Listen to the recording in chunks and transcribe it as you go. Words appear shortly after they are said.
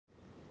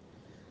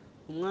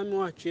Umwami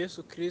wacu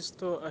Yesu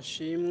Kristo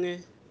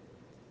ashimwe,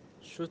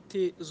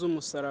 nshuti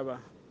z'umusaraba.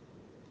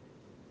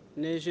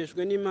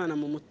 Nejejwe n'Imana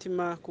mu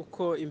mutima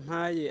kuko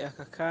impaye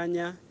aka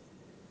kanya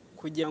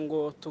kugira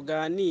ngo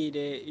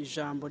tuganire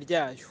ijambo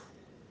ryayo.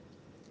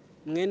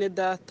 Mwene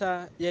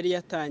data yari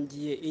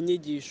yatangiye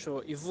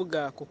inyigisho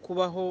ivuga ku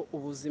kubaho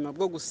ubuzima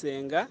bwo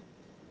gusenga,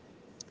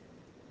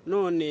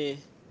 none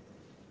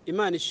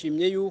Imana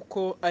ishimye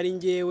yuko ari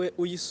njyewe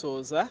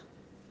uyisoza,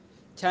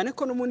 cyane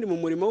ko n'ubundi mu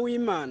murimo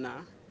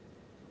w'Imana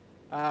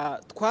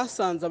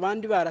twasanze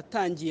abandi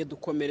baratangiye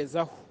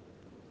dukomerezaho.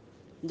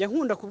 Njya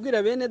nkunda kubwira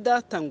bene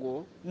data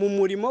ngo mu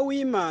murimo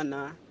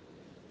w'Imana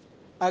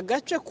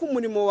agace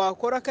k'umurimo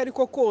wakora kari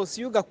ko kose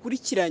iyo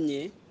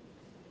ugakurikiranye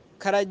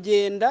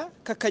karagenda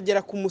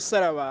kakagera ku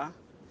musaraba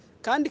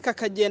kandi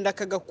kakagenda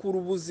kagakura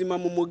ubuzima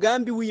mu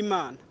mugambi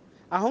w'Imana.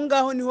 Aho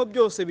ngaho niho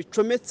byose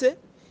bicometse.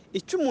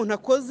 Icyo umuntu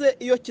akoze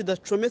iyo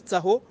kidacometse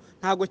aho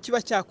ntabwo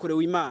kiba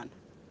cyakorewe Imana.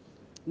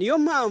 Niyo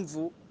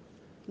mpamvu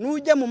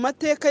nujya mu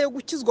mateka yo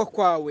gukizwa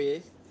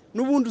kwawe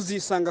n'ubundi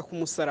uzisanga ku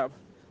musaraba,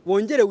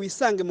 wongere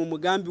wisange mu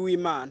mugambi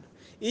w'Imana.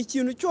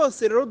 Ikintu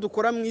cyose rero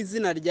dukora mu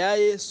izina rya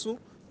Yesu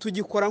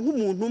tugikora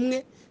nk'umuntu umwe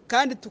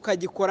kandi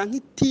tukagikora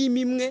nk'itimu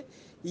imwe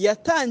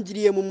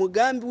yatangiriye mu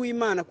mugambi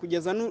w'Imana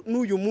kugeza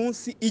n'uyu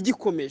munsi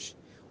igikomeje.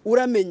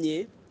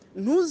 Uramenye,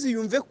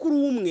 ntuziyumve kuri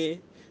umwe,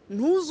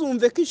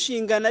 ntuzumve ko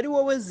inshingano ari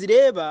wowe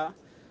zireba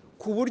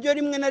ku buryo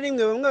rimwe na rimwe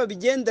bamwe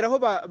babigenderaho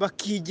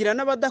bakigira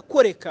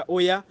n'abadakoreka.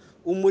 Oya,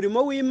 umurimo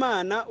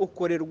w'Imana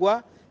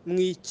ukorerwa mu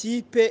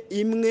ikipe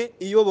imwe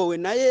iyobowe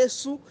na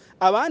Yesu.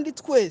 Abandi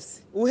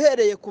twese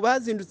uhereye ku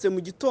bazindutse mu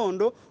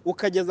gitondo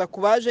ukageza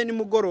ku baje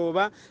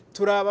nimugoroba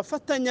turi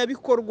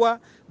abafatanyabikorwa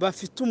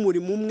bafite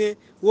umurimo umwe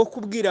wo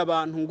kubwira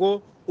abantu ngo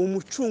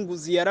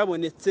umucunguzi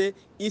yarabonetse,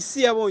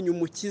 isi yabonye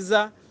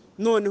umukiza.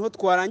 Noneho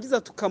twarangiza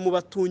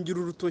tukamubatungira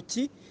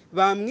urutoki,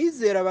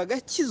 bamwizera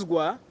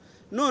bagakizwa.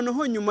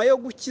 Noneho nyuma yo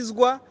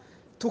gukizwa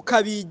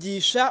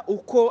tukabigisha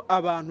uko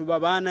abantu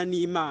babana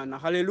n'Imana.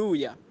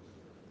 Haleluya!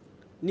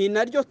 Ni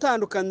naryo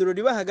tandukaniro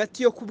riba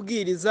hagati yo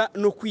kubwiriza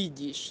no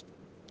kwigisha.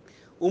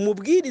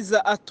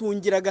 Umubwiriza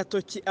atungira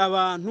agatoki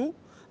abantu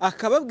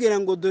akababwira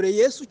ngo dore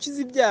Yesu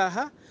ukiza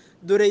ibyaha,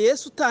 dore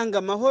Yesu utanga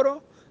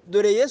amahoro,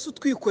 dore Yesu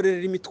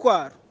utwikorerera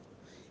imitwaro.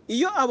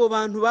 Iyo abo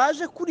bantu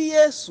baje kuri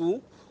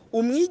Yesu,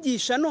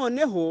 umwigisha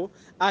noneho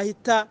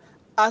ahita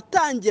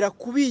atangira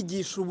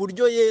kubigisha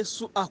uburyo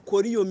Yesu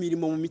akora iyo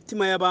mirimo mu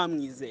mitima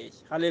y'abamwizeye.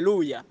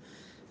 Haleluya!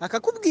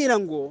 Akakubwira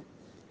ngo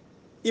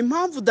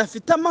impamvu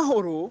udafite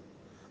amahoro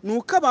ni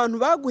uko abantu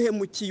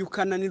baguhemukiye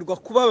ukananirwa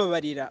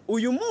kubababarira.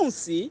 Uyu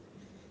munsi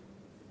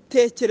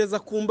tekereza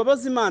ku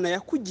mbabazi Imana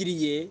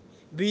yakugiriye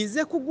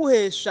bize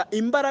kuguhesha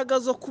imbaraga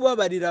zo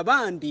kubabarira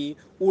abandi,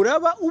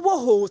 uraba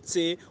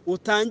ubohotse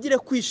utangire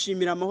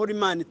kwishimira amahoro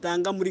Imana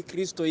itanga muri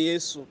Kristo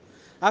Yesu.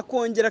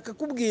 Akongera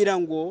akakubwira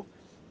ngo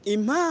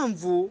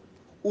impamvu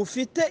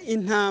ufite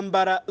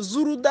intambara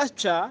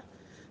z'urudaca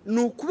ni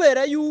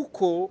ukubera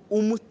yuko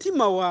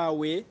umutima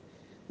wawe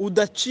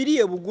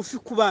udaciriye bugufi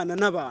kubana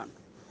n'abantu.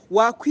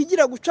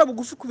 Wakwigira guca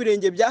bugufi ku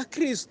birenge bya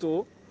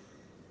Kristo,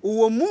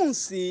 uwo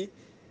munsi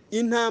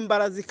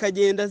intambara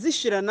zikagenda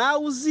zishira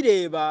nawe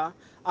uzireba,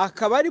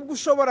 akaba aribwo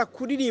ushobora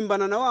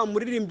kuririmbana na wa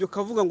muririmbyi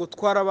ukavuga ngo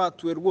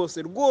twarabatuwe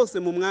rwose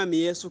mu mwami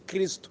Yesu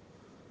Kristo.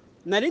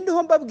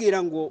 Narindiho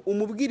mbabwira ngo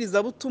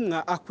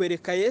umubwirizabutumwa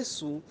akwereka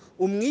Yesu,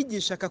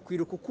 umwigisha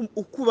akakwiruka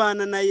uko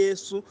ubana na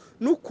Yesu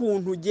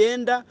n'ukuntu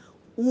ugenda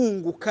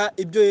wunguka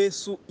ibyo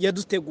Yesu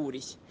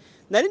yaduteguriye.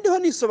 Narindiho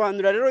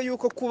nisobanura rero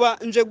yuko kuba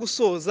nje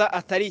gusoza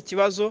atari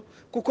ikibazo,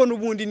 kuko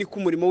n'ubundi ni ko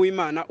umurimo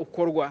w'Imana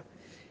ukorwa.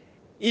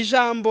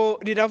 Ijambo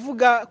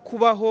riravuga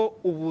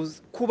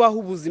kubaho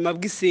ubuzima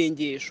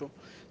bw'isengesho,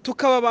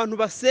 tukaba abantu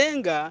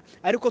basenga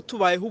ariko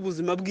tubayeho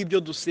ubuzima bw'ibyo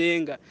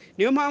dusenga.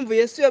 Niyo mpamvu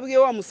Yesu yabwiye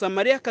wa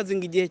Musamariyakazi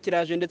ngo igihe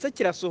kiraje ndetse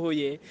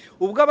kirasohoye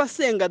ubwo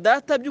abasenga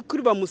Data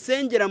by'ukuri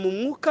bamusengera mu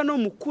mwuka no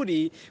mu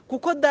kuri,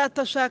 kuko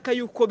Data ashaka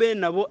yuko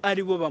bene abo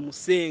ari bo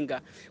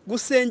bamusenga.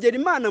 Gusengera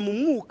Imana mu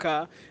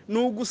mwuka ni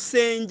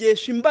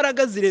ugusengesha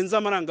imbaraga zirenze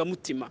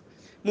amarangamutima.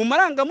 Mu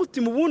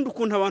marangamutima ubundi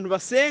ukuntu abantu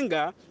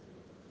basenga,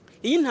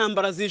 iyo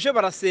intambara zije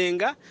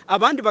barasenga,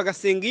 abandi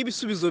bagasenga iyo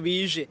ibisubizo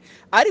bije.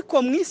 Ariko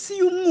mu isi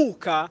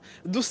y'umwuka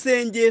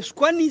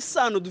dusengeshwa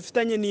n'isano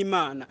dufitanye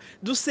n'Imana,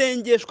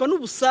 dusengeshwa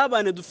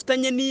n'ubusabane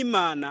dufitanye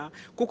n'Imana,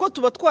 kuko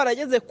tuba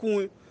twarageze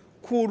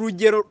ku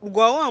rugero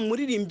rwa wa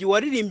muririmbyi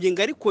waririmbye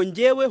ngo ariko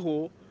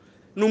njyeweho.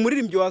 Ni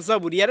umuririmbyi wa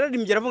Zaburi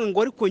yararimbye aravuga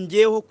ngo ariko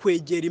njyeweho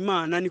kwegera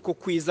Imana niko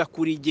kwiza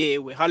kuri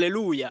jyewe.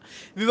 Haleluya!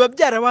 Biba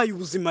byarabaye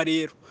ubuzima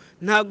rero.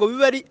 Ntabwo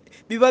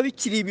biba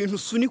bikiri ibintu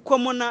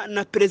usunikwamo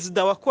na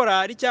perezida wa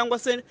korari cyangwa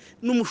se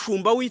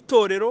n'umushumba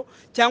w'itorero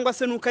cyangwa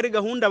se nuko ari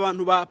gahunda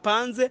abantu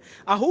bapanze,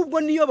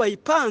 ahubwo niyo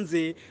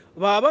bayipanze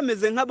baba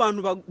bameze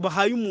nk'abantu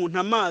bahaye umuntu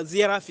amazi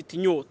yari afite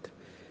inyota.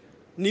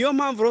 Niyo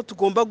mpamvu rero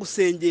tugomba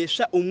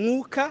gusengesha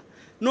umwuka,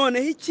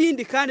 noneho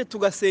ikindi kandi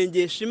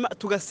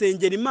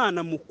tugasengera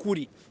Imana mu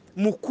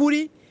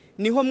kuri.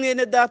 niho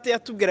mwene data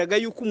yatubwiraga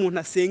yuko umuntu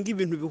asenga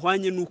ibintu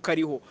bihwanye n'uko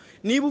ariho.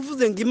 Niba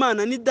uvuze ngo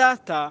Imana ni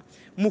data,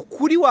 mu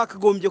kuri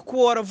wakagombye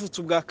kuba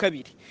waravutse ubwa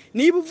kabiri.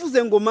 Niba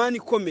uvuze ngo Mana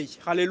ikomeye,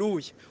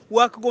 haleluya,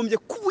 wakagombye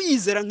kuba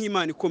uyizera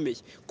nk'Imana ikomeye,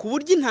 ku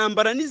buryo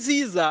intambara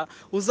niziza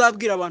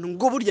uzabwira abantu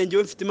ngo burya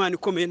njyewe mfite Imana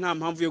ikomeye, nta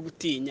mpamvu yo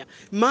gutinya.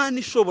 Mana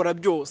ishobora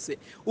byose,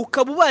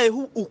 ukaba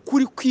ubayeho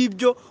ukuri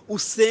kw'ibyo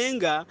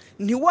usenga,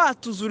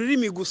 ntiwatuze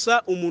ururimi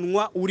gusa,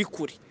 umunwa uri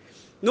kure.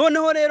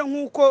 Noneho rero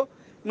nk'uko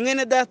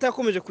mwene data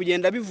yakomeje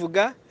kugenda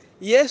bivuga,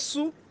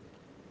 Yesu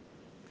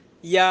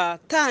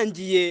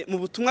yatangiye mu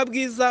butumwa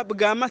bwiza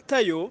bwa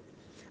Matayo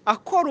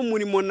akora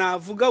umurimo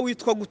navuga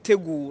witwa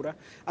gutegura.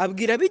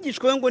 Abwira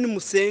abigishwa be ngo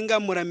nimusenga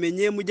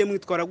muramenye mujye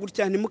mwitwara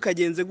gutya,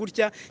 ntimukagenze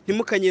gutya,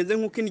 ntimukagenze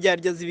nk'uko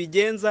indyarya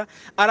zibigenza.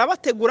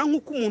 Arabategura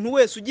nk'uko umuntu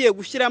wese ugiye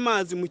gushyira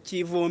amazi mu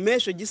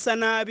kivomesho gisa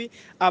nabi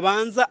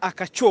abanza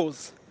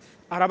akacyoza.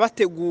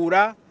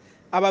 Arabategura,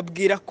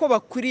 ababwira ko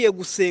bakwiriye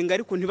gusenga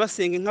ariko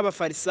ntibasenge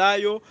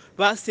nk'abafarisayo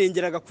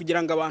basengeraga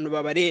kugira ngo abantu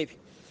babarebe.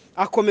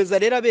 Akomeza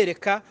rero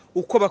abereka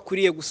uko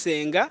bakwiriye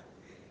gusenga.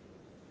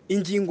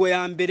 Ingingo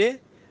ya mbere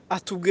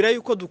atubwira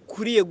yuko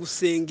dukwiriye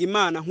gusenga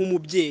Imana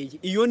nk'umubyeyi.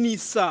 Iyo ni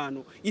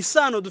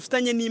isano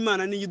dufitanye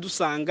n'Imana niyo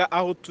idusanga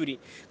aho turi,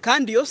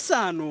 kandi iyo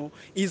sano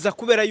iza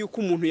kubera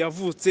yuko umuntu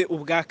yavutse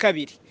ubwa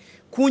kabiri.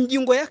 Ku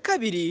ngingo ya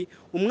kabiri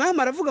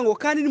umwami aravuga ngo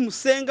kandi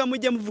nimusenga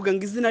mujye muvuga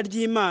ngo izina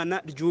ry'Imana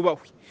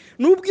ryubahwe.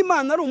 Nubwo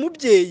Imana ari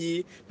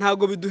umubyeyi,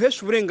 ntago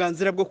biduhesha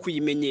uburenganzira bwo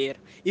kuyimenyera.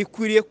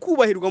 Ikwiriye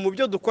kubahirwa mu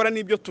byo dukora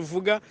n'ibyo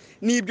tuvuga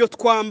n'ibyo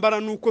twambara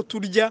n'uko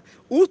turya.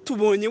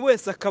 Utubonye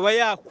wese akaba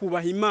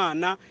yakubaha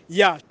Imana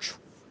yacu,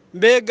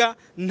 mbega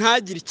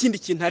ntagire ikindi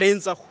kintu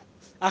arenzaho,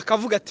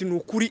 akavuga ati ni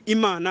ukuri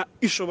Imana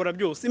ishobora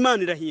byose,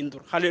 Imana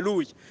irahindura,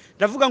 haleluya.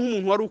 Ndavuga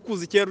nk'umuntu wari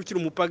ukuzi kera ukiri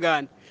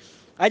umupagani.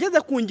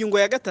 Ageze ku ngingo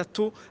ya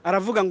gatatu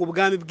aravuga ngo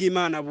ubwami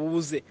bw'Imana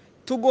buze.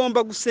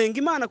 Tugomba gusenga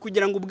Imana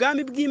kugira ngo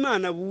ubwami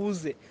bw'Imana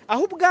buze.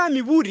 Aho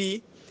ubwami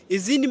buri,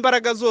 izindi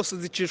mbaraga zose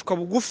zicishwa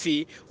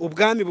bugufi,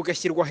 ubwami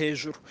bugashyirwa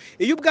hejuru.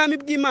 Iyo ubwami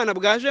bw'Imana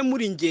bwaje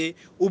muri nge,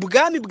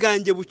 ubwami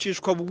bwanjye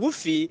bucishwa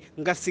bugufi,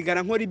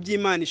 ngasigara nkora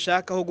iby'Imana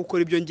ishaka aho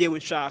gukora ibyo ngewe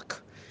nshaka.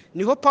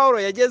 Niho Paulo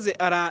yageze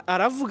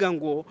aravuga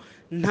ngo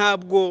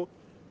ntabwo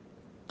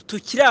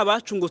tukiri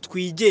abacu ngo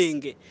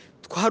twigenge,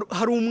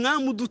 hari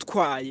umwami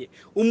udutwaye.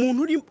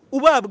 Umuntu uri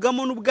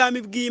ubabwamo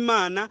n'ubwami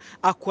bw'Imana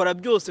akora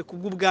byose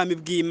kubw'ubwami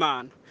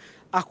bw'Imana.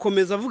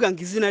 Akomeza avuga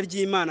ngo izina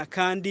ry'Imana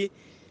kandi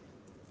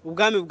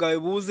ubwami bwawe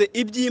buze,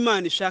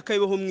 iby'Imana ishaka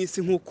bibaho mu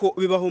isi nk'uko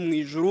bibaho mu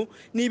ijuru.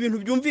 Ni ibintu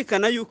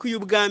byumvikana yuko iyo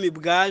ubwami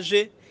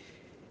bwaje,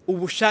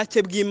 ubushake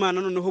bw'Imana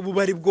noneho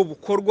buba ari bwo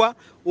bukorwa,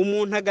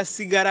 umuntu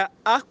agasigara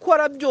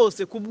akora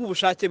byose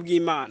kubw'ubushake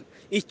bw'Imana.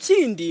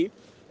 Ikindi,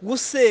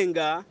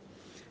 gusenga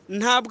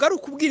ntabwo ari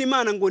ukubwira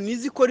Imana ngo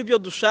nizikora ibyo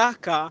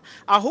dushaka,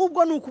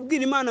 ahubwo ni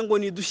ukubwira Imana ngo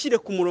nidushyire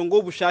ku murongo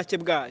w'ubushake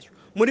bwayo.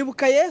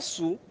 Muribuka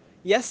Yesu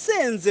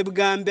yasenze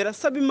bwa mbere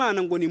asaba Imana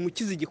ngo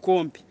nimukize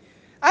igikombe,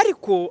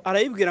 ariko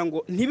arayibwira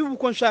ngo ntibibe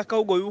uko nshaka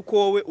ahubwo bibe uko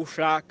wowe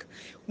ushaka.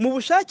 Mu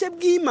bushake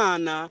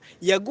bw'Imana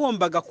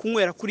yagombaga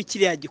kunywera kuri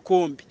kiriya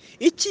gikombe.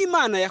 Icyo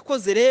Imana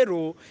yakoze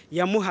rero,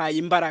 yamuhaye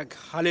imbaraga,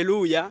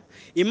 haleluya.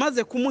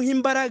 Imaze kumuha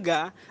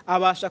imbaraga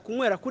abasha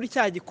kunywera kuri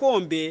cya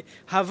gikombe,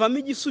 havamo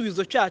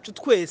igisubizo cyacu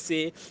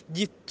twese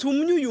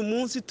gitumye uyu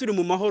munsi turi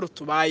mu mahoro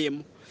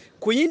tubayemo.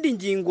 Ku yindi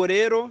ngingo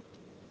rero,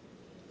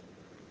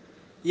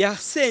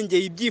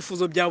 yasengeye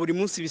ibyifuzo bya buri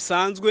munsi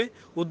bisanzwe,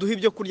 uduha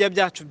ibyo kurya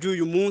byacu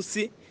by'uyu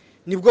munsi,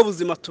 nibwo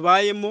buzima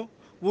tubayemo.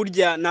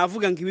 Burya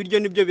navuga ngo ibiryo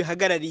nibyo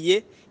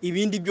bihagarariye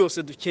ibindi byose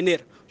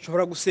dukenera.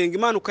 Ushobora gusenga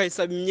Imana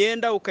ukayisaba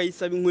imyenda,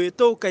 ukayisaba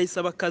inkweto,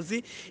 ukayisaba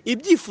akazi,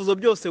 ibyifuzo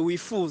byose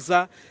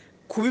wifuza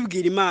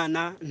kubibwira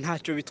Imana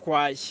ntacyo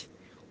bitwaye.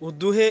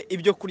 Uduhe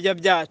ibyo kurya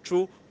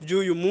byacu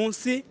by'uyu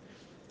munsi.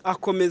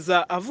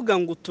 Akomeza avuga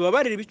ngo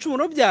tubabarire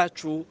ibicumuro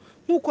byacu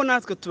nk'uko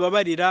natwe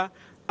tubabarira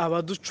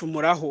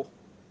abaducumuraho.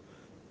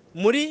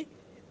 Muri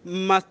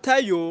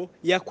Matayo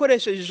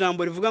yakoresheje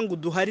ijambo rivuga ngo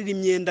duharire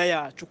imyenda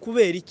yacu.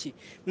 Kubera iki?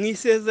 Mu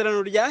isezerano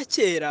rya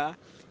kera,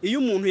 iyo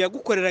umuntu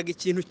yagukoreraga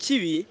ikintu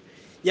kibi,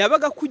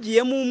 yabaga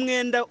kugiyemo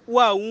umwenda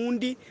wa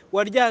wundi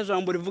wa rya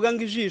jambo rivuga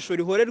ngo ijisho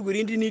rihorerwa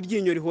irindi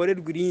n'iryinyo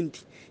rihorerwa irindi.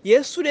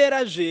 Yesu rero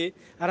aje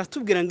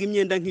aratubwira ngo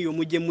imyenda nk'iyo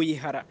mujye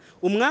muyihara.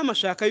 Umwami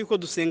ashaka yuko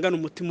dusengana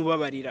umutima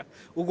ubabarira.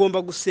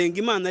 Ugomba gusenga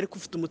Imana ariko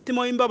ufite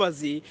umutima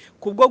w'imbabazi,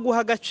 kubwo guha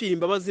agaciro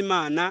imbabazi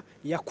Imana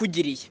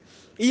yakugiriye.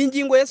 Iyi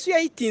ngingo Yesu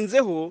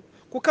yayitinzeho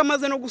kuko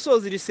amaze no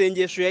gusoza iri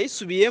sengesho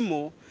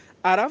yayisubiyemo.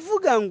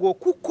 Aravuga ngo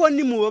kuko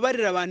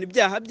nimubabarira abantu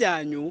ibyaha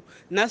byanyu,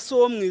 na so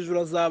wo mu ijuru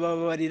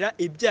azababarira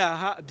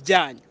ibyaha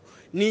byanyu.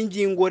 Ni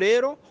ingingo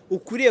rero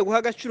ukwiriye guha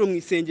agaciro mu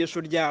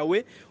isengesho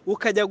ryawe,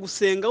 ukajya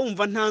gusenga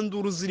wumva nta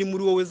nduru ziri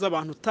muri wowe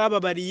z'abantu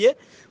utababariye.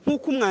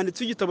 Nk'uko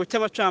umwanditsi w'igitabo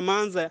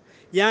cy'abacamanza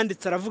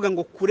yanditse aravuga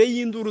ngo kure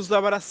y'induru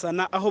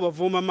z'abarasana aho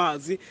bavoma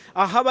amazi,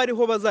 aho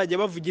bariho bazajya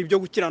bavugira ibyo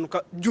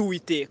gukiranuka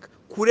by'Uwiteka.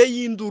 kure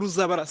y'induru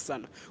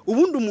z'abarasana.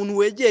 Ubundi umuntu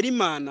wegera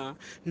Imana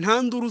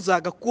nta nduru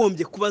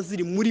zagakombye kuba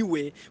ziri muri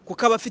we,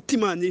 kuko aba afite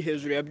Imana iri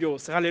hejuru ya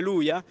byose.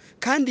 Haleluya.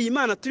 Kandi iyi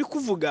Mana turi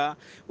kuvuga,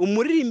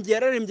 umuririmbyi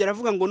yararembye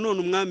aravuga ngo none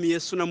umwami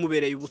Yesu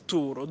namubereye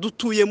ubuturo.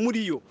 Dutuye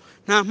muri yo,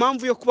 nta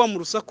mpamvu yo kuba mu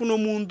rusaku no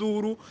mu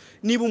nduru.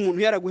 Niba umuntu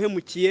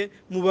yaraguhemukiye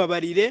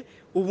mubabarire,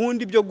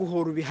 ubundi byo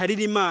guhora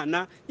ubiharira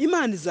Imana,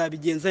 Imana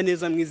izabigenza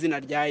neza mu izina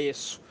rya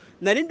Yesu.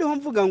 Narindiho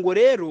mvuga ngo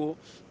rero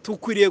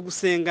tukwiriye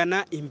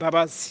gusengana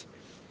imbabazi.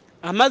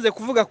 Amaze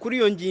kuvuga kuri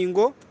iyo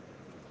ngingo,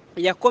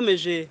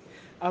 yakomeje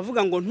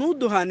avuga ngo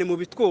ntuduhane mu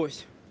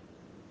bitwoshya,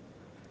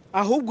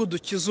 ahubwo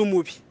dukize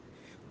umubi.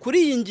 Kuri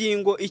iyi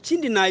ngingo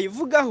ikindi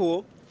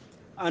nayivugaho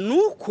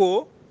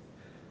nuko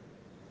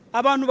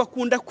abantu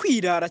bakunda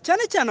kwirara,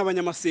 cyane cyane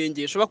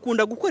abanyamasengesho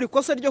bakunda gukora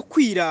ikosa ryo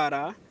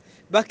kwirara,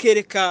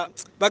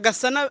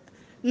 bagasa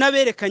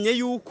n'aberekanye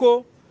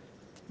yuko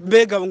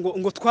mbega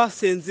ngo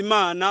twasenze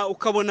Imana,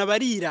 ukabona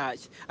bariraye.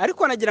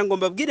 Ariko nagira ngo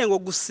mbabwire ngo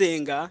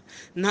gusenga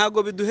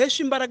ntago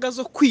biduhesha imbaraga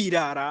zo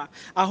kwirara,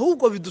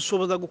 ahubwo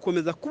bidushoboza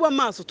gukomeza kuba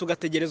maso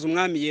tugategereza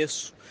umwami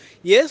Yesu.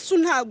 Yesu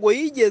ntago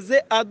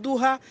yigeze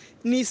aduha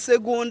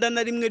n'isegonda na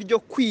rimwe ryo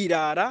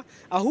kwirara,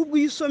 ahubwo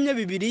iyo usomye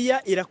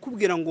Bibiliya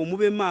irakubwira ngo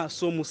mube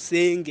maso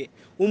musenge.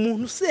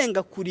 Umuntu usenga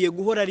akwiriye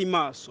guhora ari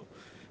maso,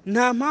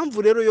 nta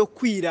mpamvu rero yo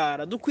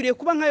kwirara. Dukwiriye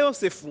kuba nka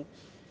Yosefu,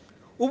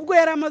 ubwo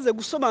yari amaze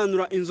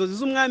gusobanura inzozi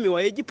z'umwami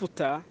wa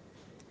Egiputa,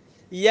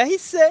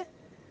 yahise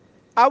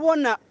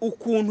abona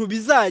ukuntu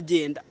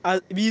bizagenda.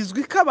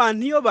 Bizwi ko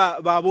abantu iyo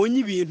babonye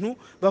ibintu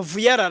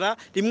bavuyarara,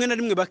 rimwe na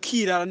rimwe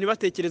bakirara,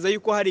 ntibatekereza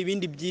yuko hari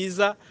ibindi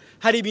byiza,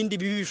 hari ibindi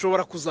bibi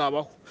bishobora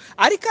kuzabaho.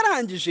 Ariko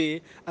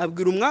arangije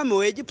abwira umwami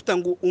wa Egiputa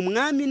ngo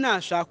umwami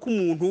nashaka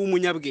umuntu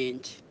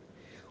w'umunyabwenge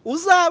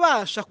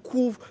uzabasha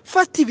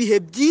gufata ibihe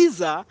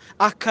byiza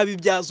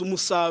akabibyaza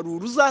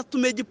umusaruro,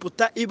 uzatuma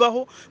Egiputa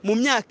ibaho mu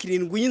myaka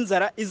 7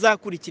 y'inzara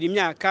izakurikira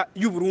imyaka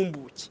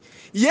y'uburumbuke.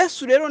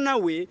 Yesu rero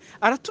nawe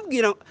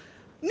aratubwira,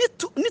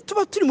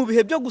 nituba turi mu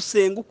bihe byo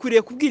gusenga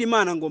ukwiriye kubwira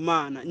Imana ngo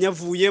Mana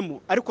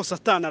nyavuyemo, ariko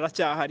Satani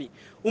aracyahari,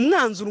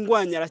 umwanzi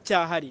urwanya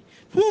aracyahari,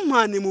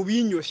 ntumpane mu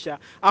binyoshya,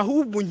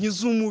 ahubwo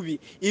unkize umubi.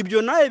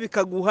 Ibyo nawe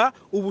bikaguha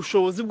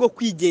ubushobozi bwo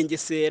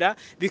kwigengesera,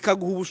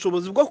 bikaguha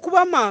ubushobozi bwo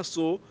kuba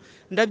maso.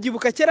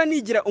 Ndabyibuka kera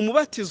nigira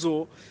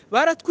umubatizo,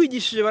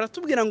 baratwigishije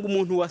baratubwira ngo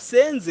umuntu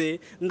wasenze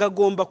ngo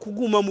agomba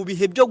kuguma mu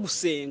bihe byo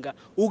gusenga,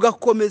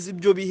 ugakomeza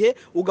ibyo bihe,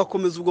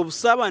 ugakomeza ubwo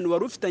busabane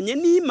wari ufitanye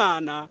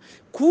n'Imana,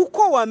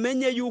 kuko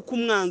wamenye yuko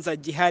umwanzi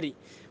agihari.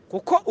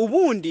 Kuko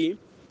ubundi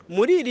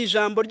muri iri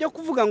jambo ryo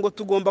kuvuga ngo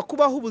tugomba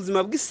kubaho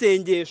ubuzima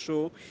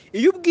bw'isengesho,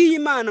 iyo ubwiye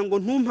Imana ngo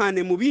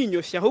ntumpane mu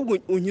binyoshya ahubwo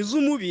unkize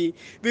umubi,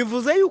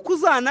 bivuze yuko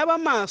uzanaba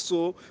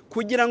amaso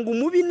kugira ngo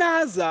umubi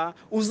naza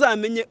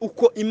uzamenye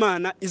uko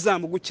Imana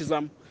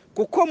izamugukizamo.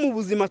 Kuko mu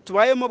buzima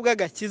tubayemo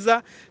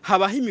bw'agakiza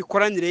habaho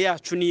imikoranire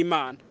yacu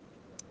n'Imana.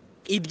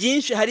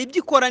 Ibyinshi hari ibyo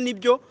ikora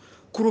nibyo,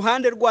 ku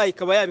ruhande rwayo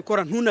ikaba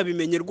yabikora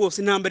ntunabimenye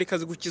rwose, intambara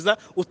ikazigukiza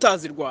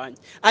utazirwanya.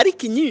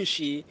 Ariko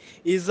inyinshi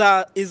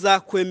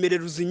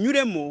izakwemerera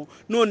uzinyuremo,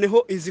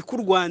 noneho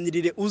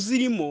izikurwanirire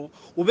uzirimo,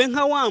 ube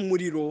nka wa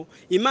muriro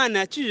Imana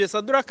yakijije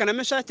Saduraka na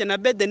Meshake na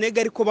Abedenego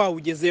ariko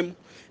bawugezemo.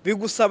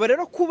 Bigusaba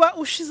rero kuba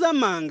ushize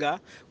amanga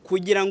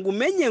kugira ngo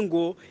umenye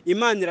ngo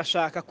Imana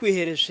irashaka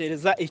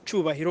kwihereshereza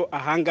icyubahiro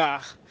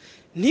ahangaha.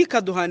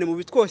 Ntikaduhane mu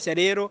bitwoshya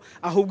rero,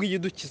 ahubwo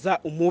iyidukiza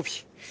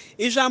umubi.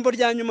 Ijambo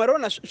rya nyuma rero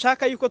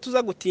nashaka yuko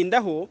tuza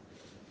gutindaho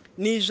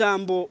ni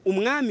ijambo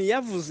umwami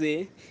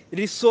yavuze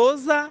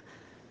risoza,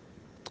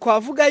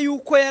 twavuga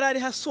yuko yarari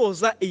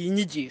hasoza iyi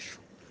nyigisho.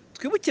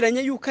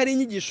 Twibukiranye yuko ari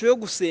inyigisho yo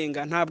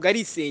gusenga, ntabwo ari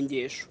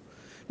isengesho.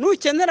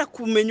 Nukenera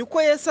kumenya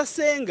uko Yesu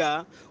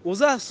asenga,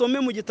 uzasome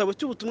mu gitabo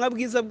cy'ubutumwa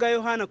bwiza bwa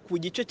Yohana ku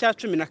gice cya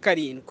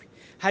 17.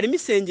 Harimo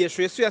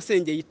isengesho Yesu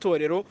yasengeye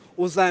itorero,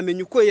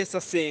 uzamenya uko Yesu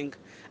asenga.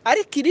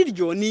 Ariko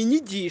iriryo ni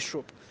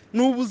inyigisho,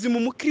 ni ubuzima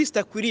umukristo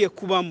akwiriye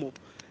kubamo.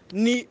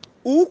 Ni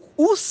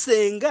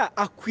usenga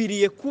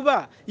akwiriye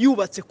kuba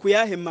yubatse ku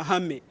yahe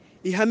mahame.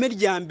 Ihame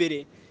rya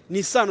mbere ni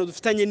isano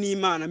dufitanye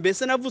n'Imana.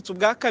 Mbese navutse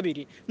ubwa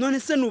kabiri, none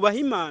se nubaha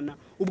Imana?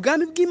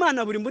 Ubwami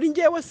bw'Imana buri muri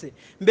njyewe se?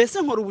 Mbese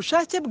nkora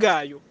ubushake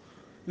bwayo?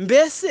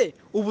 Mbese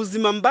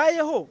ubuzima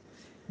mbayeho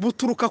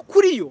buturuka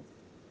kuri yo?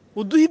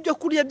 Uduha ibyo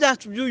kurya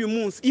byacu by'uyu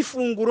munsi,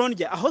 ifunguro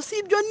ndya, aho si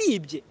ibyo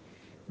nibye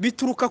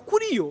bituruka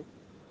kuri yo?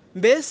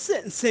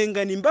 Mbese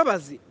nsengana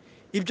imbabazi?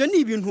 Ibyo ni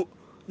ibintu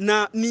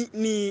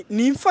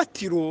ni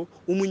imfatiro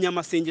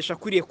umunyamasengesho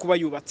akwiriye kuba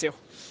yubatseho.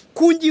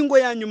 Ku ngingo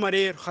ya nyuma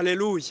rero,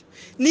 haleluya,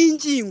 ni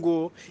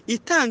ingingo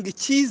itanga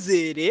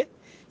icyizere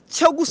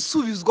cyo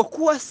gusubizwa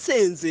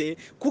kuwasenze,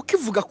 kuko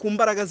ivuga ku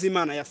mbaraga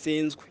z'Imana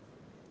yasenzwe.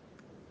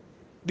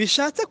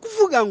 Bishatse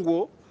kuvuga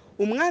ngo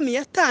umwami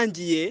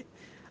yatangiye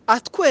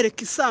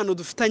atwereka isano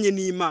dufitanye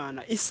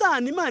n'Imana.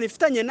 Isano Imana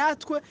ifitanye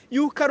natwe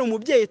yuko ari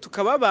umubyeyi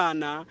tukaba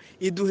abana,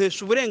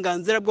 iduhesha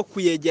uburenganzira bwo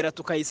kuyegera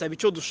tukayisaba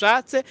icyo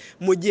dushatse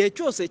mu gihe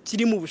cyose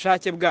kiri mu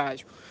bushake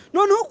bwayo.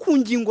 Noneho ku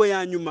ngingo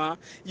ya nyuma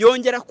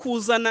yongera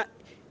kuzana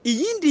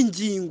iyindi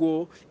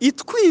ngingo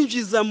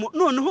itwinjiza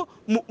noneho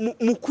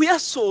mu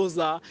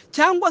kuyasoza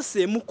cyangwa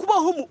se mu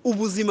kubaho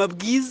ubuzima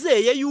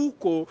bwizeye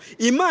yuko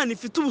Imana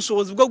ifite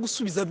ubushobozi bwo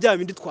gusubiza bya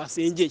bindi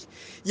twasengeye.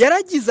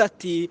 Yaragize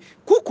ati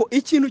kuko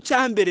ikintu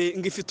cya mbere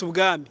ngo ifite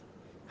ubwami.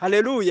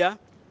 Haleluya.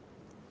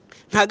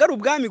 Ntago ari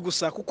ubwami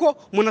gusa, kuko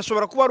umuntu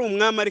ashobora kuba ari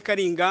umwami ariko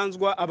ari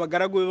inganzwa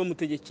abagaragu be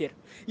bamutegekera.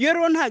 Iyo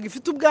rero ntago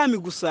ifite ubwami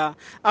gusa,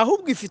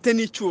 ahubwo ifite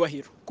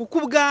n'icyubahiro, kuko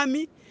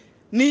ubwami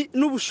ni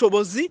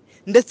n'ubushobozi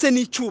ndetse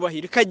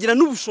n'icyubahiro, ikagira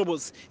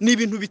n'ubushobozi. Ni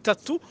ibintu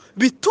bitatu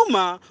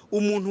bituma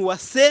umuntu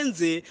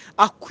wasenze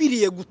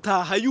akwiriye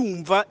gutaha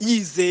yumva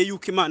yizeye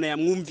yuko Imana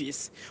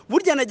yamwumvise.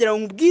 Burya nagira ngo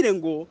nkubwire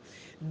ngo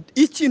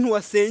ikintu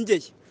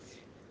wasengeye,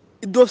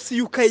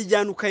 idosiye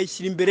ukayijyana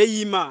ukayishyira imbere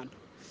y'Imana,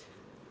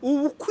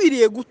 ubu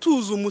ukwiriye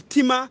gutuza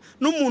umutima.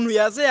 N'umuntu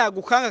yaza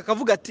yagukanga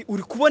akavuga ati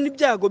uri kubona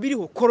ibyago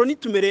biriho, korona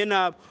itumereye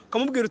nabi,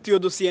 ukamubwira uti iyo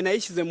dosiye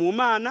nayishyize mu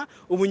Mana,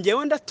 ubu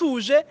ngewe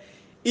ndatuje,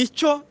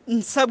 icyo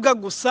nsabwa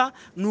gusa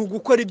ni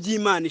ugukora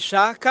iby'Imana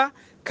ishaka.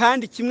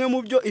 Kandi kimwe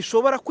mu byo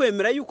ishobora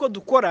kwemera yuko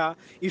dukora,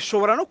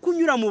 ishobora no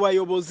kunyura mu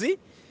bayobozi,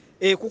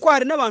 kuko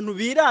hari n'abantu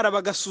birara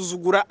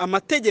bagasuzugura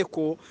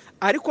amategeko,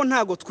 ariko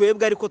ntago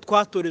twebwe ariko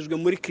twatorejwe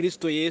muri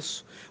Kristo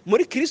Yesu.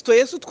 Muri Kristo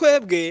Yesu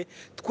twebwe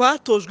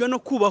twatojwe no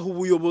kubaha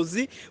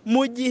ubuyobozi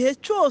mu gihe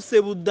cyose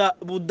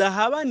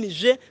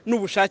budahabanije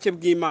n'ubushake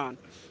bw'Imana.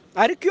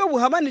 Ariko iyo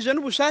buhabanije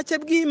n'ubushake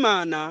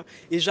bw'Imana,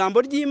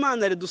 ijambo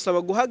ry'Imana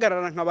ridusaba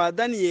guhagarara nka ba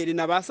Daniyeli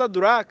na ba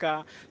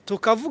Saduraka,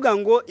 tukavuga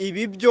ngo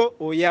ibi byo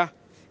oya,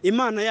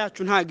 Imana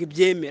yacu ntago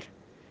ibyemera.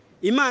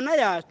 Imana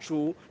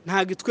yacu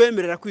ntago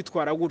itwemerera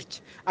kwitwara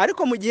gutya.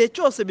 Ariko mu gihe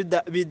cyose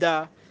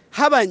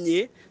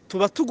bidahabanye,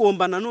 tuba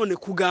tugomba nanone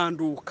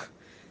kuganduka.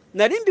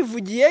 Nari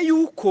mbivugiye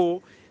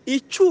yuko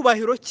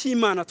icyubahiro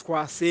cy'Imana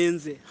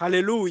twasenze,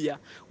 haleluya,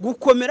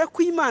 gukomera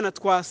kw'Imana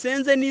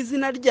twasenze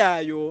n'izina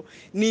ryayo,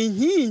 ni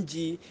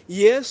inkingi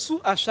Yesu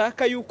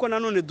ashaka yuko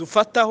nanone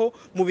dufataho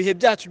mu bihe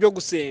byacu byo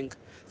gusenga.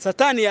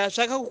 Satani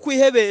yashaka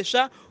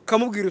kukwihebesha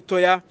ukamubwira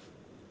utoya,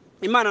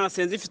 Imana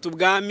nasenze ifite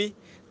ubwami,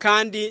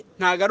 kandi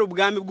ntago ari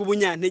ubwami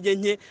bw'ubunyantege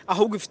nke,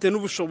 ahubwo ifite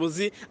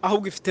n'ubushobozi,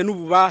 ahubwo ifite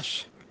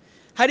n'ububasha.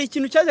 Hari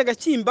ikintu cyajyaga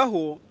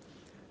kimbaho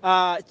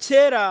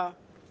kera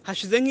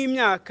hashize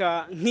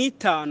nk'imyaka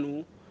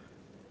nk'itanu,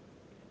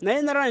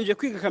 naye narangije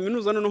kwiga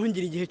kaminuza, noneho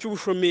ngira igihe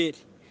cy'ubushomeri.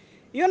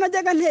 Iyo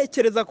najyaga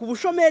ntekereza ku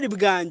bushomeri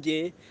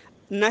bwanjye,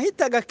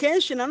 nahitaga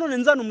kenshi nanone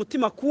nzana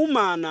umutima ku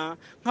Mana,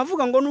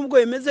 nkavuga ngo nubwo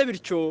bimeze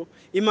bityo,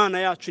 Imana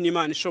yacu ni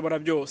Imana ishobora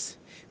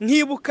byose.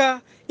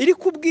 Nkibuka iri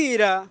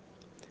kubwira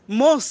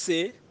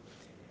Mose,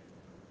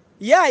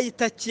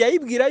 yayitakiye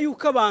ayibwira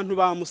yuko abantu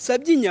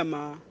bamusabye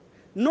inyama,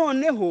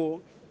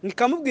 noneho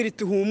nikamubwira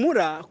iti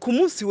humura, ku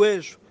munsi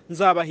w'ejo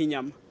nzabaha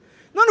inyama.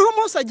 Noneho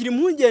Mose agira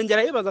impungenge,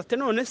 arayibaza ati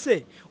none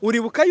se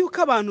uribuka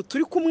yuko abantu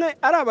turi kumwe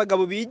ari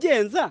abagabo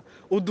bigenza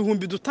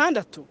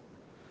 6,000?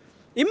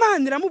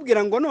 Imana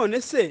iramubwira ngo none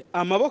se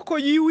amaboko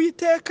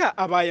y'Uwiteka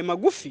abaye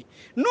magufi,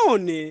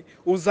 none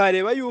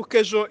uzareba yuko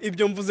ejo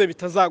ibyo mvuze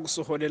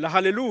bitazagusohorera.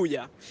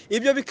 Haleluya.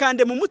 Ibyo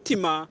bikande mu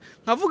mutima,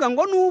 nkavuga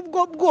ngo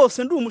nubwo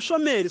bwose ndi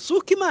umushomeri,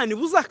 suko Imana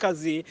ibuza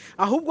akazi,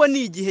 ahubwo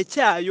ni igihe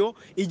cyayo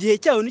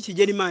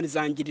nikigera Imana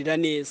izangirira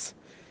neza.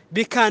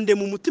 Bikande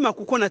mu mutima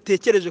kuko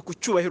natekereje ku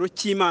cyubahiro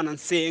cy'Imana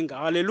nsenga,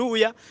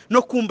 haleluya,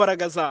 no ku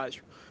mbaraga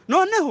zayo.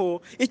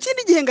 Noneho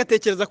ikindi gihe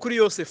ngatekereza kuri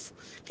Yosefu,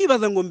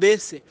 nkibaza ngo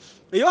mbese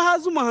iyo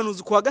haza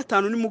umuhanuzi ku wa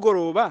gatanu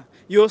nimugoroba,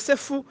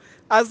 Yosefu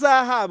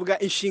azahabwa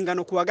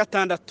inshingano ku wa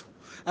gatandatu,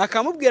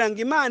 akamubwira ngo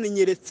Imana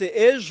inyeretse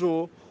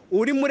ejo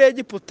uri muri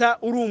Egiputa,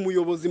 uri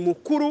umuyobozi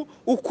mukuru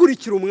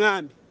ukurikira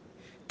umwami.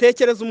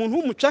 Tekereza umuntu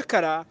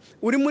w'umucakara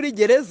uri muri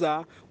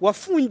gereza,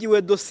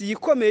 wafungiwe dosiye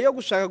ikomeye yo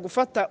gushaka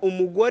gufata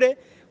umugore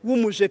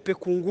w'umujepe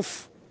ku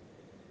ngufu,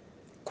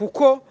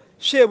 kuko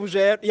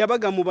shebuja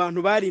yabaga mu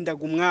bantu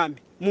barindaga umwami.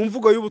 Mu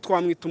mvugo y'ubu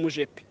twamwita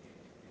umujepe.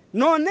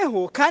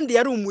 Noneho kandi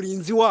yari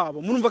umurinzi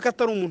wabo, murumva ko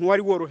atari umuntu wari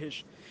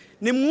woroheje.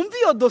 Nimwumva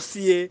iyo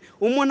dosiye,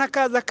 umuntu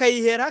akaza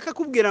akayihera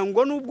akakubwira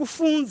ngo nubwo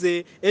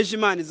ufunze ejo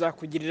Imana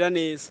izakugirira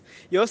neza.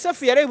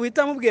 Yosefu yari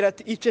buhita amubwira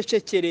ati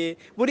icecekere,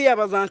 buriya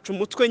bazanca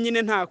umutwe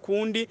nyine nta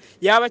kundi,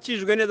 yaba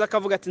akijwe neza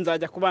akavuga ati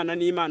nzajya kubana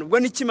n'Imana. Ubwo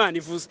niki Imana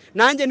ivuze,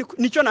 nanjye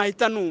nicyo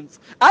nahita numva.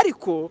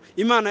 Ariko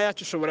Imana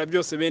yacu ishobora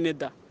byose bene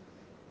da.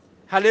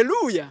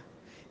 Haleluya.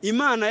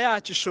 Imana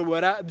yacu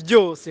ishobora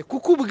byose,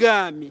 kuko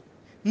ubwami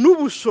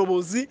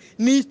n'ubushobozi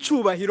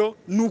n'icyubahiro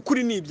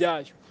n'ukuri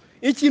n'ibyayo.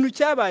 Ikintu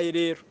cyabaye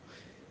rero,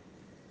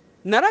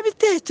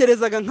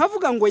 narabitekerezaga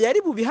nkavuga ngo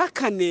yari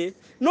bubihakane,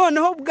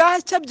 noneho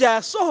bwacya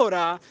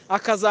byasohora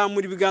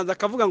akazamura ibiganza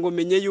akavuga ngo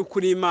menye yuko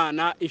uri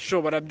Imana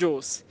ishobora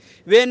byose.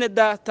 Bene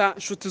data,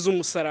 nshuti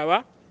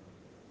z'umusaraba,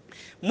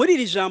 muri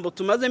iri jambo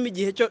tumazemo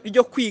igihe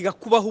cyo kwiga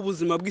kubaho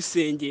ubuzima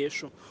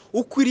bw'isengesho,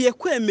 ukwiriye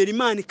kwemera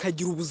Imana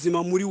ikagira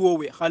ubuzima muri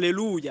wowe.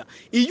 Haleluya.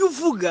 Iyo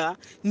uvuga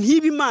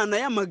ntiba Imana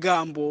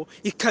y'amagambo,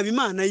 ikaba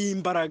Imana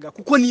y'imbaraga,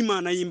 kuko ni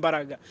Imana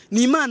y'imbaraga,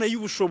 ni Imana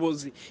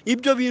y'ubushobozi.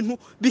 Ibyo bintu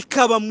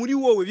bikaba muri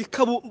wowe,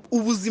 bikaba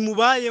ubuzima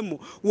ubayemo.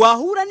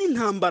 Wahura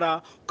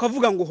n'intambara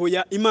ukavuga ngo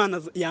hoya Imana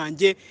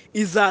yanjye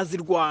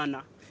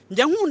izazirwana.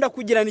 njya nkunda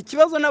kugirana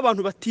ikibazo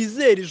n'abantu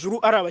batizera ijuru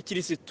ari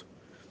abakirisitu.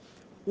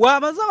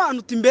 Wabaza abantu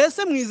uti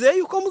mbese mwizeye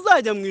yuko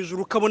muzajya mu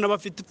ijuru, ukabona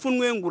bafite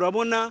ipfunwe ngo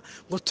urabona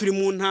ngo turi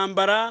mu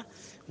ntambara,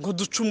 ngo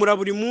ducumura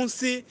buri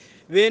munsi.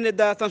 Bene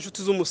data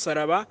nshuti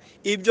z'umusaraba,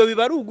 ibyo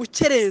biba ari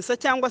ugukerensa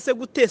cyangwa se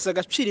gutesa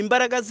agaciro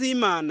imbaraga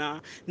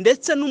z'Imana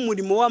ndetse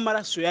n'umurimo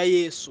w'amaraso ya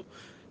Yesu.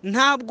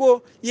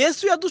 Ntabwo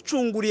Yesu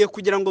yaducunguriye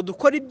kugira ngo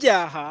dukore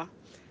ibyaha,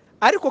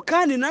 ariko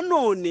kandi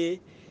nanone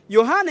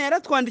Yohana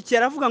yaratwandikiye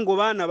aravuga ngo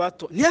bana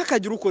bato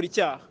ntihakagire ukora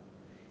icyaha.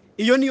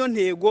 Iyo niyo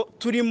ntego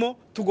turimo,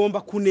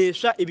 tugomba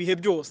kunesha ibihe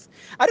byose.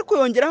 Ariko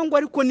yongeraho ngo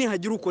ariko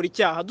nihagira ukora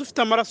icyaha dufite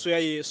amaraso ya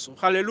Yesu.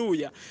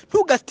 Haleluya.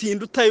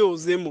 Ntugatinde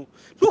utayozemo,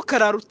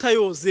 ntukarara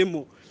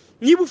utayozemo.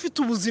 Niba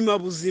ufite ubuzima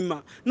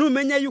buzima,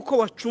 numenya yuko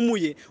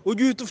wacumuye,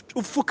 ujye uhita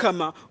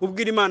upfukama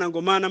ubwira Imana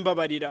ngo Mana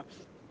mbabarira.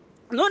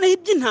 Noneho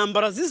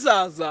iby'intambara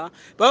zizaza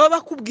baba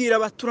bakubwira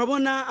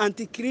baturabona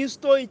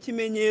antikristo,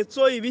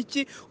 ikimenyetso,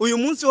 ibiki, uyu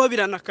munsi ho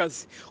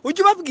biranakazi.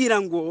 Ujye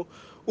ubabwira ngo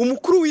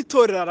umukuru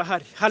w'itorero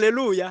arahari.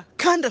 Haleluya.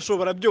 Kandi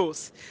ashobora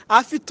byose,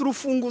 afite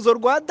urufunguzo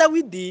rwa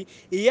Dawidi.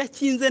 Iyo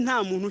akinze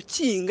nta muntu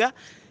ukinga,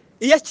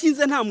 iyo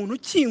akinze nta muntu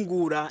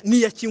ukingura,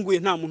 n'iyo akinguye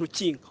nta muntu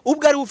ukinga.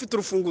 Ubwo ari we ufite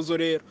urufunguzo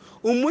rero.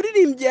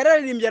 Umuririmbyi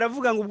yararirimbye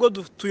aravuga ngo ubwo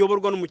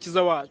tuyoborwa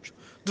n'umukiza wacu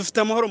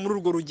dufite amahoro muri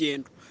urwo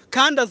rugendo,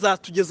 kandi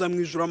azatugeza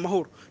mu ijuru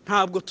amahoro,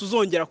 ntabwo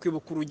tuzongera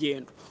kwibuka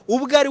urugendo.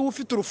 Ubwo ari we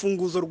ufite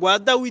urufunguzo rwa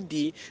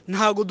Dawidi,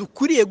 ntabwo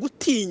dukwiriye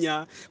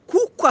gutinya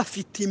kuko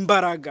afite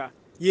imbaraga.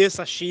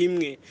 Yesu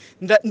ashimwe.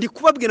 Ndi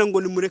kubabwira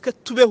ngo nimureke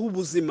tubeho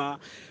ubuzima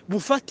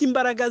bufata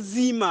imbaraga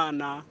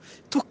z'Imana,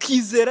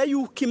 tukizera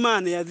yuko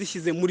Imana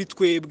yazishyize muri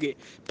twebwe.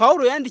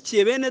 Paulo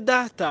yandikiye bene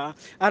data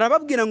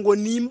arababwira ngo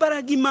ni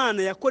imbaraga Imana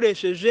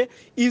yakoresheje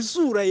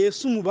izura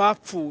Yesu mu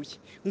bapfuye,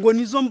 ngo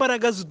nizo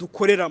mbaraga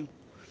zidukoreramo.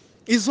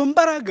 Izo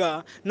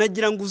mbaraga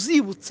nagira ngo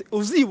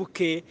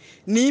uzibuke,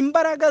 ni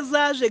imbaraga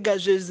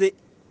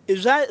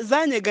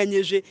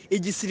zanyeganyeje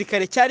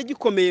igisirikare cyari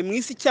gikomeye mu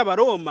isi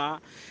cy'Abaroma.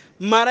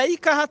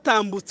 Marayika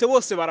hatambutse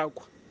bose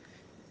baragwa.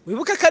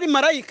 Wibuka ko ari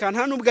marayika,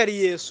 nta nubwo ari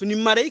Yesu, ni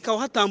marayika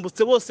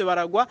wahatambutse bose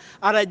baragwa.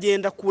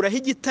 Aragenda akuraho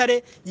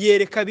igitare,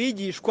 yereka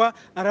abigishwa,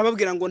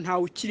 arababwira ngo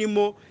ntawe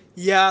ukirimo,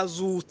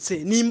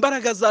 yazutse. Ni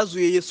imbaraga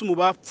zazuye Yesu mu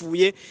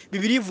bapfuye.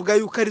 Bibiliya ivuga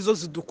yuko arizo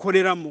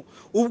zidukoreramo.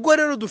 Ubwo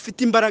rero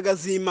dufite imbaraga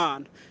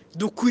z'Imana,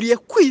 dukwiriye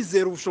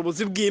kwizera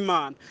ubushobozi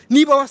bw'Imana.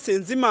 Niba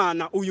wasenze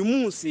Imana uyu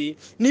munsi,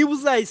 niba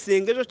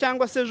uzayisenga ejo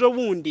cyangwa se ejo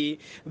bundi,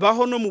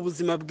 baho no mu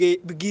buzima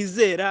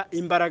bwizera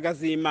imbaraga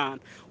z'Imana.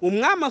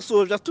 Umwami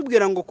asoje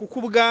atubwira ngo kuko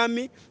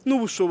ubwami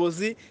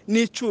n'ubushobozi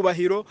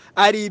n'icyubahiro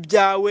ari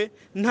ibyawe.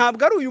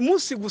 Ntabwo ari uyu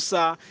munsi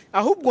gusa,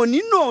 ahubwo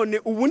ni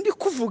none ubu ndi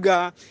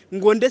kuvuga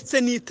ngo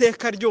ndetse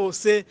n'iteka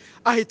ryose.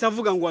 Ahita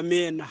avuga ngo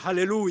amen.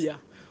 Haleluya.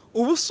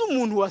 Ubu si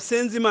umuntu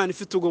wasenze Imana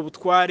ifite ubwo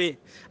butware,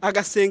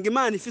 agasenga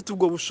Imana ifite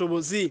ubwo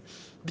bushobozi,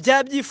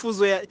 bya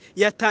byifuzo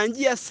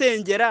yatangiye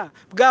asengera,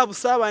 bwa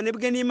busabane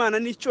bwe n'Imana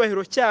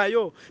n'icyubahiro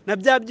cyayo, na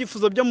bya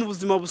byifuzo byo mu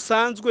buzima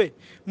busanzwe.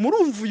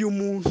 Murumva uyu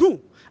muntu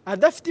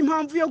adafite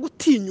impamvu yo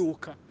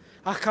gutinyuka,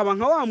 akaba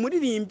nka wa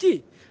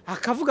muririmbyi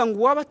akavuga ngo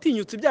uwaba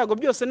atinyutse ibyago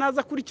byose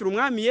naza akurikira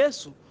umwami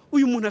Yesu.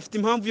 Uyu muntu afite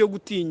impamvu yo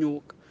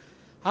gutinyuka.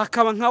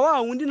 Hakaba nka wa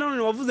wundi nanone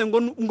wavuze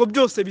ngo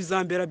byose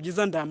bizambera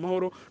byiza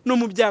ndamahoro, no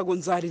mu byago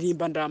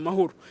nzaririmba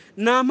ndamahoro.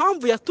 Nta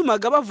mpamvu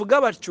yatumaga bavuga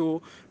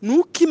batyo,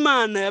 nuko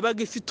Imana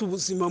yabaga ifite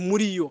ubuzima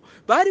muri yo.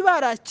 Bari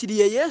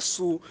barakiriye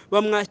Yesu,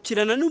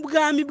 bamwakirana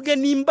n'ubwami bwe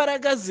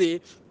n'imbaraga ze.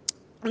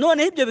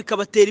 Noneho ibyo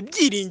bikabatera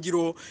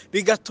ibyiringiro,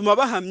 bigatuma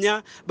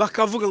bahamya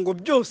bakavuga ngo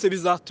byose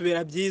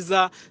bizatubera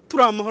byiza,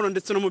 turi amahoro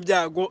ndetse no mu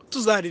byago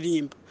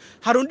tuzaririmba.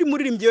 Hari undi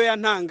muririmbyi we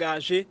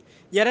yantangaje,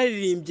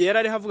 yararirimbye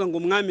yarariho avuga ngo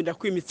mwami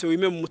ndakwimitse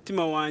wime mu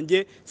mutima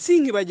wanjye,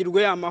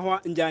 sinkibagirwe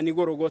y'amahwa njyana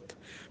igorogota.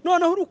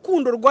 Noneho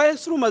urukundo rwa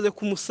Yesu rumaze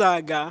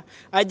kumusaga,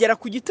 agera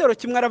ku gitero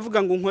kimwe aravuga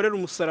ngo nkorere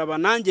umusaraba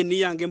nanjye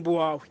niyange mbu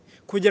wawe,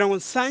 kugira ngo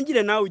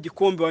nsangire nawe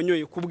igikombe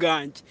wanyoye ku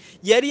bwanjye.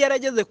 Yari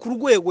yarageze ku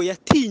rwego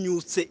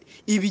yatinyutse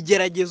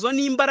ibigeragezo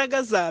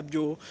n'imbaraga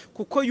zabyo,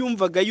 kuko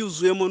yumvaga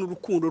yuzuyemo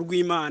n'urukundo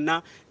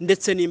rw'Imana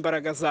ndetse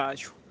n'imbaraga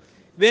zayo.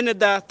 Bene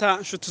data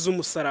nshuti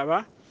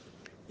z'umusaraba,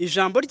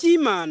 ijambo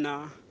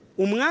ry'Imana,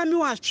 umwami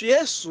wacu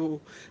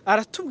Yesu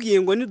aratubwiye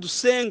ngo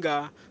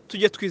nidusenga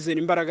tujye twizera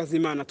imbaraga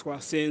z'Imana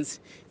twasenze.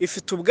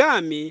 Ifite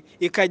ubwami,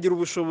 ikagira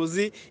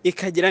ubushobozi,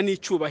 ikagira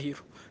n'icyubahiro.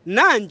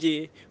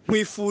 Nanjye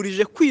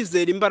nkwifurije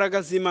kwizera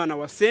imbaraga z'Imana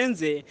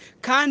wasenze,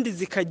 kandi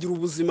zikagira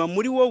ubuzima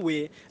muri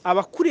wowe,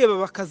 abakureba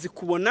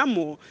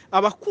bakazikubonamo,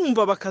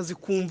 abakumva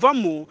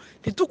bakazikumvamo.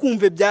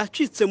 Ntitukumve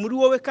byacitse muri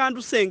wowe kandi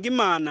usenga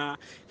Imana,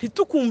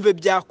 ntitukumve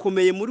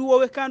byakomeye muri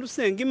wowe kandi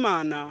usenga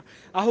Imana,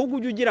 ahubwo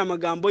ujye ugira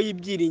amagambo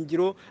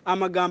y'ibyiringiro,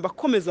 amagambo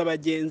akomeza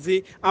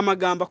abagenzi,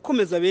 amagambo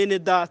akomeza bene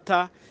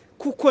data,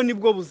 kuko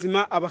nibwo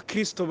buzima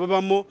abakristo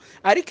babamo.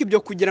 Ariko ibyo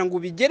kugira ngo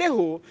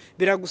ubigereho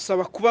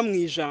biragusaba kuba mu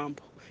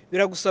ijambo,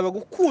 biragusaba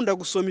gukunda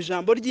gusoma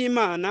ijambo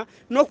ry'Imana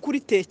no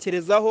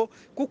kuritekerezaho,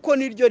 kuko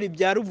niryo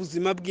ribyara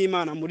ubuzima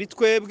bw'Imana muri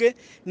twebwe,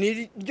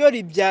 niryo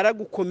ribyara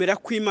gukomera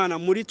kw'Imana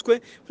muri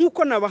twe.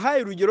 Nk'uko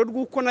nabahaye urugero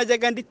rw'uko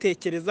najyaga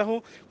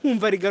nditekerezaho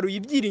nkumva rigaruye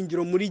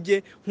ibyiringiro muri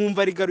jye,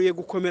 nkumva rigaruye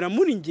gukomera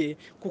muri njye,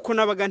 kuko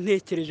nabaga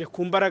ntekereje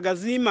ku mbaraga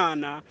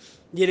z'Imana.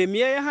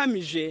 Yeremiya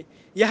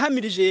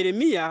yahamirije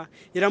Yeremiya,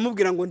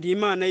 iramubwira ngo ndi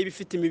Imana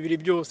y'ibifite imibiri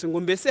byose, ngo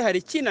mbese hari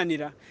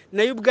ikinanira?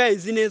 Nayo ubwayo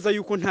izi neza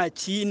yuko nta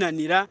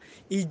kinanira,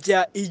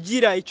 ijya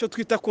igira icyo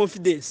twita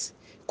confidence,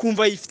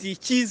 kumva yifitiye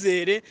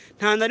icyizere.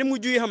 Nta na rimwe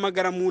ujya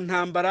uyihamagara mu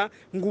ntambara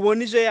ngo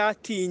ubone ije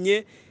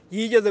yatinye.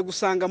 Yigeze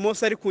gusanga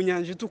Mose ari ku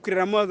nyanja itukura,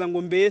 aramubaza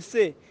ngo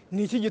mbese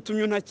ni iki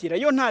gitumye untakira?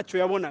 Yo ntacyo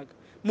yabonaga,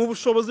 mu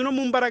bushobozi no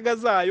mu mbaraga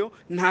zayo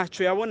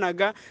ntacyo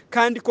yabonaga,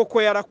 kandi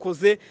koko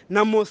yarakoze,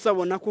 na Mose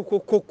abona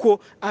koko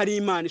ari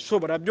Imana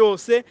ishobora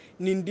byose.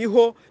 Ni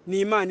ndiho, ni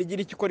Imana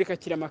igira icyo ikora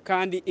ikakirema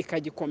kandi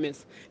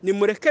ikagikomeza.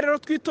 Nimureke rero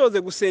twitoze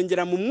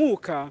gusengera mu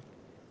mwuka,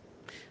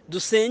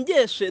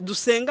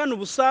 dusengane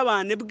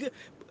ubusabane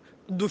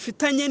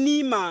dufitanye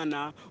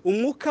n'Imana.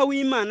 Umwuka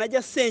w'Imana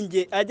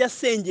ajya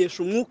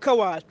asengesha umwuka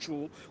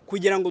wacu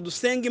kugira ngo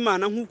dusenge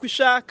Imana nk'uko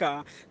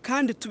ishaka,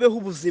 kandi tubeho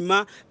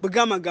ubuzima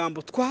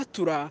bw'amagambo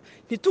twatura.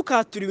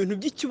 Ntitukature ibintu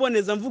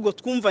by'ikibonezamvugo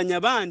twumvanye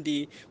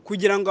abandi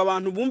kugira ngo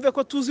abantu bumve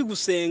ko tuzi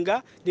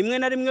gusenga rimwe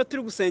na rimwe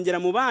turi gusengera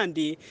mu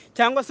bandi,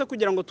 cyangwa se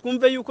kugira ngo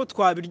twumve yuko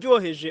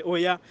twabiryoheje.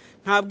 Oya,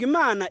 ntabwo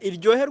Imana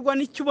iryoherwa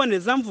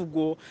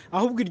n'ikibonezamvugo,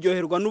 ahubwo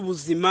iryoherwa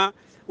n'ubuzima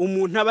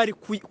umuntu aba ari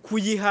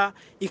kuyiha,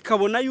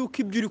 ikabona yuko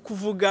ibyo uri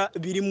kuvuga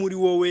biri muri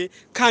wowe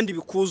kandi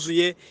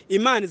bikuzuye.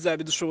 Imana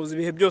izabidushoboza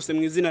ibihe byose mu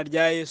izina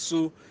rya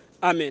Yesu,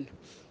 amen.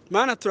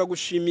 Mana,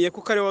 turagushimiye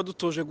kuko ari wowe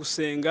wadutoje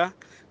gusenga,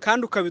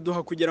 kandi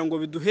ukabiduha kugira ngo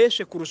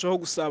biduheshe kurushaho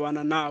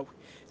gusabana nawe.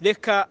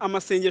 Reka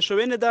amasengesho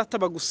bene data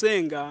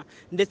bagusenga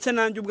ndetse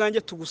nanjye ubwanjye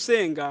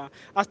tugusenga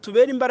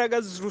atubera imbaraga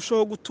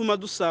zirushaho gutuma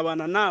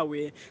dusabana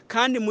nawe,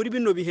 kandi muri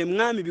bino bihe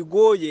Mwami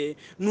bigoye,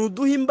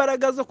 nuduha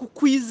imbaraga zo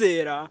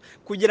kukwizera,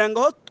 kugira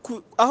ngo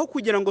aho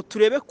kugira ngo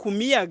turebe ku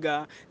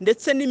miyaga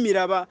ndetse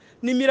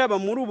n'imiraba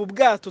muri ubu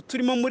bwato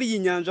turimo, muri iyi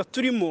nyanja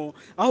turimo,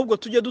 ahubwo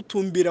tujye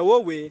dutumbira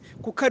wowe,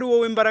 kuko ari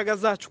wowe imbaraga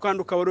zacu, kandi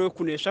ukaba ari wowe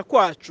kunesha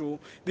kwacu,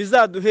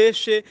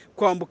 bizaduheshe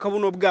kwambuka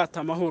buno bwato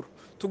amahoro.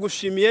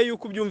 Tugushimiye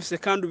yuko ubyumvise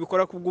kandi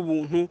ubikora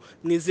kubw'ubuntu,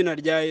 mu izina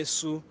rya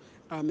Yesu,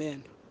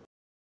 amen.